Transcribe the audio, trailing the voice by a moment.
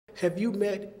Have you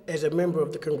met as a member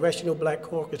of the Congressional Black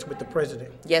Caucus with the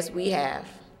president? Yes, we have.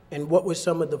 And what were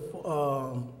some of the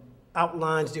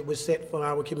outlines that were set for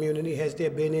our community? Has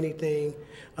there been anything,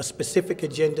 a specific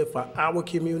agenda for our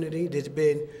community that's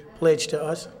been pledged to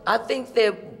us? I think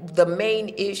that the main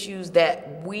issues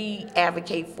that we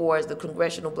advocate for as the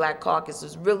Congressional Black Caucus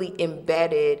is really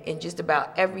embedded in just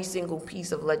about every single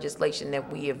piece of legislation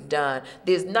that we have done.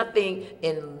 There's nothing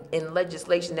in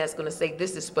legislation that's going to say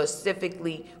this is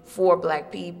specifically for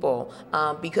black people,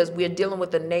 because we're dealing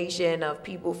with a nation of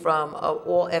people from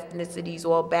all ethnicities,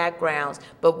 all backgrounds.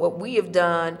 But what we have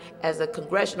done as a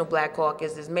Congressional Black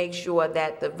Caucus is make sure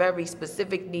that the very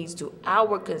specific needs to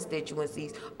our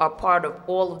constituencies are part of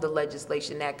all of the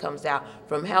legislation that comes out,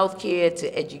 from health care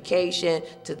to education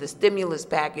to the stimulus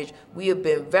package. We have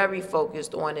been very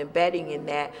focused on embedding in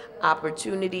that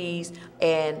opportunities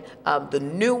and the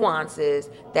nuances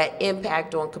that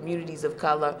impact on communities of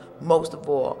color most of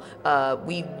all.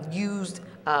 We've used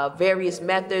various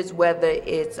methods, whether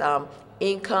it's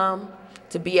income,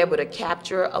 to be able to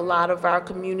capture a lot of our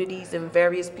communities in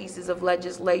various pieces of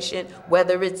legislation,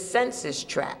 whether it's census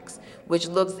tracts, which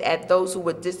looks at those who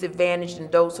were disadvantaged and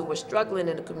those who were struggling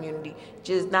in the community, which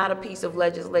is not a piece of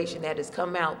legislation that has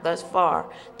come out thus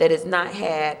far that has not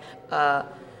had,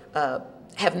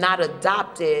 have not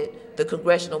adopted the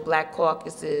Congressional Black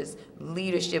Caucus's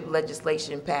leadership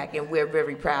legislation pack, and we're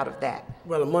very proud of that.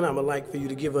 Well, one, I would like for you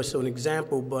to give us an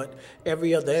example, but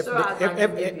every other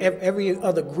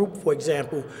group, for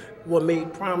example, were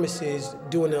made promises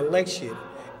during the election.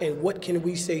 And what can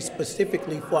we say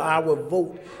specifically for our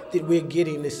vote that we're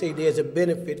getting to say there's a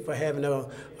benefit for having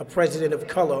a president of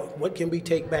color? What can we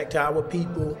take back to our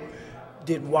people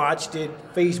that watched it,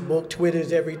 Facebook,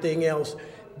 Twitters, everything else,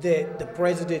 that the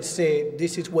president said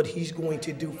this is what he's going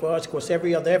to do for us? Because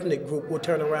every other ethnic group will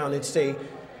turn around and say,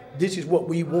 this is what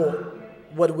we want.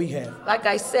 What do we have? Like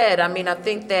I said, I mean, I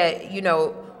think that, you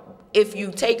know, if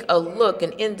you take a look,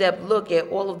 an in-depth look at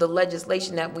all of the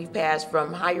legislation that we've passed,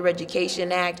 from Higher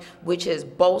Education Act, which has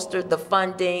bolstered the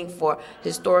funding for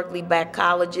historically black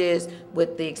colleges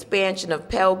with the expansion of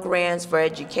Pell Grants for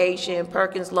education,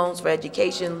 Perkins loans for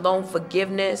education, loan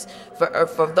forgiveness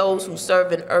for those who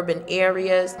serve in urban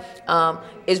areas,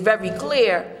 is very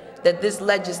clear that this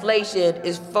legislation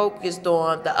is focused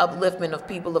on the upliftment of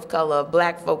people of color, of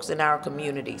black folks in our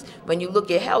communities. When you look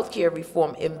at healthcare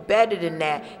reform, embedded in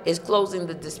that is closing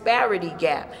the disparity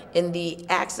gap in the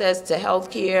access to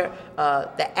healthcare,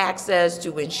 the access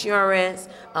to insurance.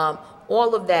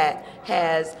 All of that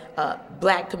has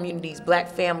black communities,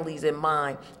 black families in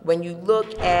mind. When you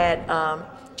look at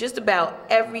just about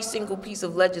every single piece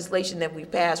of legislation that we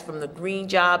passed, from the Green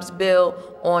Jobs Bill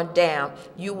on down,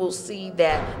 you will see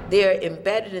that they're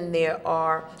embedded in there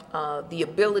are the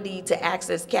ability to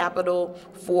access capital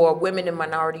for women and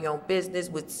minority-owned business,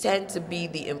 which tend to be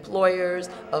the employers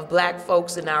of black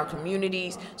folks in our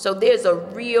communities. So there's a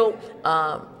real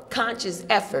conscious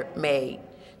effort made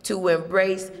to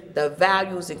embrace the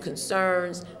values and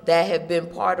concerns that have been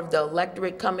part of the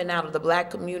electorate coming out of the black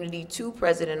community to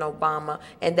President Obama,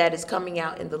 and that is coming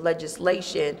out in the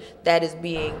legislation that is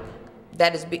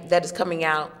coming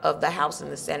out of the House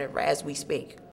and the Senate as we speak.